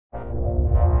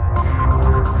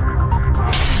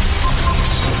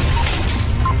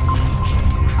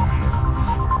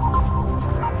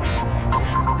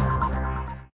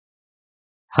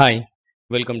Hi,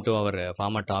 welcome to our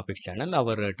Pharma Topics channel.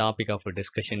 Our topic of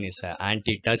discussion is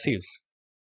antitussives.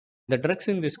 The drugs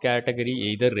in this category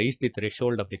either raise the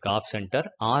threshold of the cough center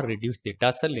or reduce the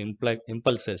tussle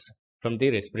impulses from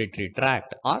the respiratory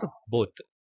tract or both.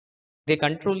 They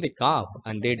control the cough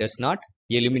and they does not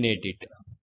eliminate it.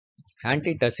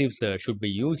 Antitussives should be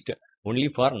used only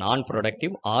for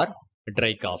non-productive or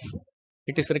dry cough.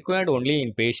 It is required only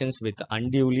in patients with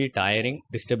unduly tiring,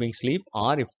 disturbing sleep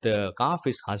or if the cough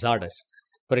is hazardous.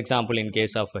 For example, in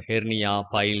case of hernia,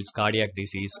 piles, cardiac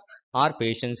disease or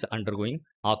patients undergoing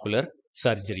ocular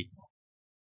surgery.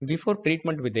 Before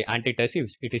treatment with the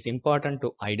antitussives, it is important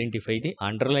to identify the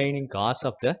underlying cause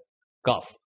of the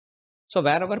cough. So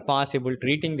wherever possible,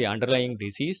 treating the underlying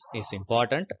disease is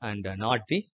important and not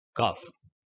the cough.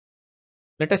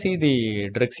 Let us see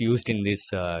the drugs used in this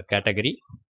category.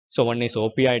 So one is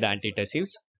opioid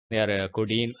antitussives. They are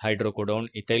codeine, hydrocodone,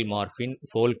 ethyl morphine,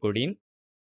 folcodeine.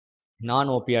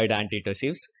 Non-opioid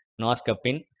antitussives,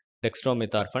 noscapine,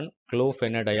 dextromethorphan,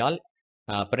 chlorphenidial,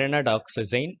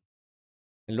 prenadoxazine.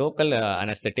 Local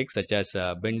anesthetics such as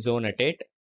benzonatate.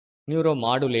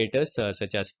 Neuromodulators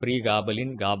such as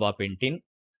pregabalin, gabapentin.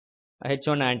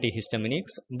 H1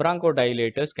 antihistaminics.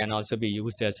 Bronchodilators can also be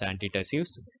used as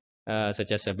antitussives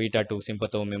such as beta-2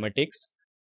 sympathomimetics,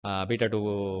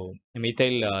 beta-2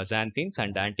 methyl xanthines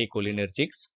and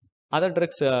anticholinergics. Other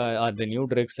drugs or the new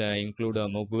drugs include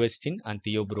moguestin and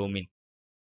theobromine.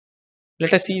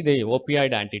 Let us see the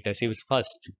opioid antitussives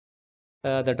first.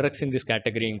 The drugs in this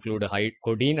category include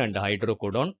codeine and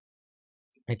hydrocodone.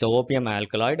 It's a opium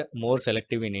alkaloid, more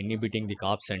selective in inhibiting the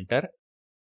cough center.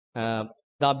 The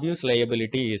abuse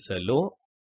liability is low.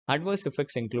 Adverse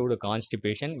effects include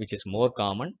constipation, which is more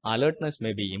common. Alertness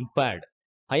may be impaired.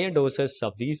 Higher doses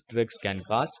of these drugs can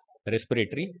cause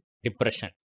respiratory depression.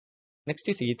 Next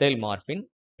is ethyl morphine.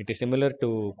 It is similar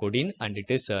to codeine and it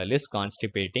is less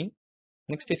constipating.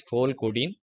 Next is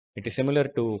folcodeine. It is similar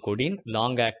to codeine,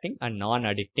 long-acting and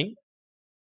non-addicting.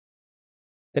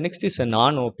 The next is a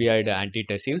non-opioid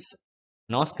antitussives.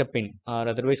 Noscapine, or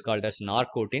otherwise called as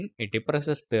narcotin, it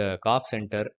depresses the cough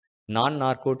center.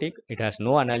 Non-narcotic, it has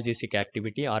no analgesic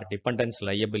activity or dependence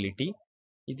liability.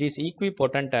 It is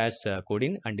equipotent as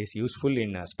codeine and is useful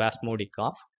in spasmodic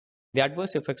cough. The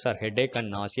adverse effects are headache and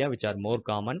nausea, which are more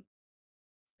common.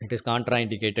 It is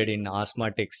contraindicated in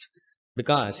asthmatics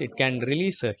because it can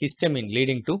release histamine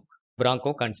leading to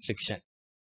bronchoconstriction.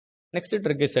 Next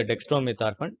drug is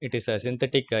dextromethorphan. It is a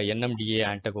synthetic NMDA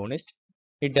antagonist.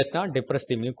 It does not depress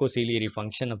the mucociliary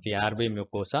function of the airway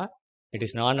mucosa. It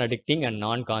is non-addicting and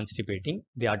non-constipating.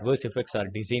 The adverse effects are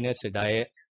dizziness,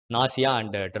 nausea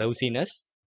and drowsiness.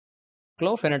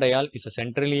 Chlorphenidial is a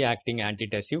centrally acting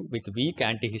antitussive with weak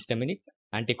antihistaminic,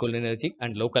 anticholinergic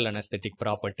and local anesthetic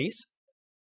properties.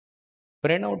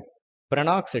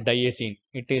 Prenoxdiazine,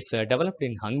 it is developed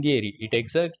in Hungary. It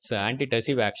exerts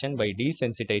antitussive action by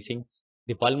desensitizing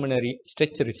the pulmonary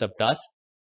stretch receptors.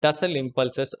 Tussle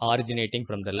impulses originating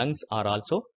from the lungs are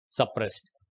also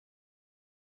suppressed.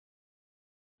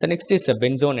 The next is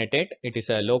benzonatate. It is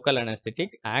a local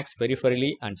anesthetic, acts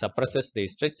peripherally and suppresses the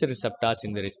stretch receptors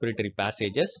in the respiratory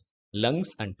passages,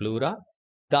 lungs and pleura.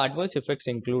 The adverse effects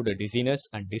include dizziness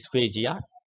and dysphagia.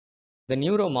 The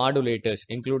neuromodulators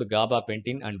include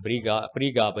gabapentin and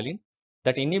pregabalin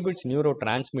that inhibits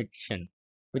neurotransmission,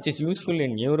 which is useful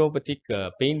in neuropathic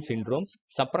pain syndromes,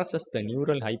 suppresses the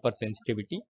neural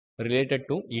hypersensitivity related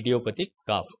to idiopathic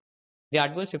cough. The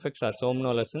adverse effects are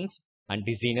somnolence and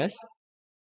dizziness.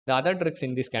 The other drugs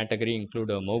in this category include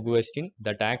moguestin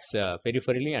that acts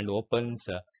peripherally and opens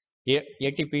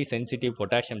ATP sensitive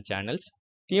potassium channels.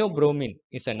 Theobromine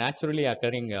is a naturally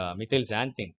occurring methyl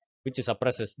xanthine which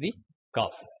suppresses the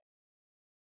cough.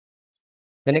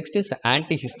 The next is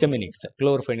antihistaminics,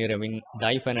 chlorpheniramine,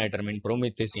 diphenhydramine,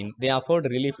 promethazine. They afford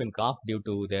relief in cough due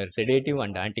to their sedative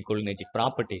and anticholinergic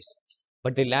properties,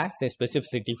 but they lack the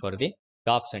specificity for the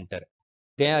cough center.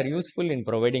 They are useful in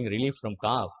providing relief from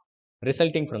cough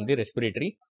resulting from the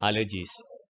respiratory allergies.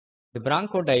 The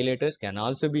bronchodilators can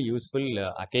also be useful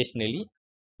occasionally.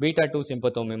 Beta-2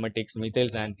 sympathomimetics, methyl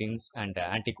xanthines, and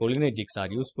anticholinergics are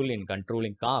useful in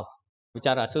controlling cough, which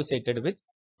are associated with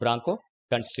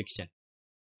bronchoconstriction.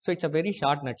 So it's a very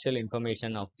short nutshell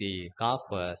information of the cough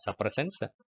suppressants,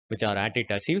 which are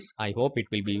antitussives. I hope it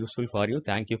will be useful for you.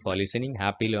 Thank you for listening.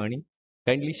 Happy learning.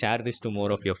 Kindly share this to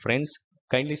more of your friends.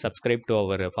 Kindly subscribe to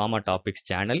our Pharma Topics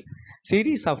channel.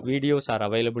 Series of videos are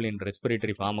available in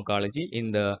Respiratory Pharmacology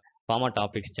in the Pharma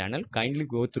Topics channel. Kindly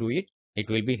go through it. It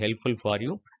will be helpful for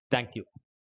you. Thank you.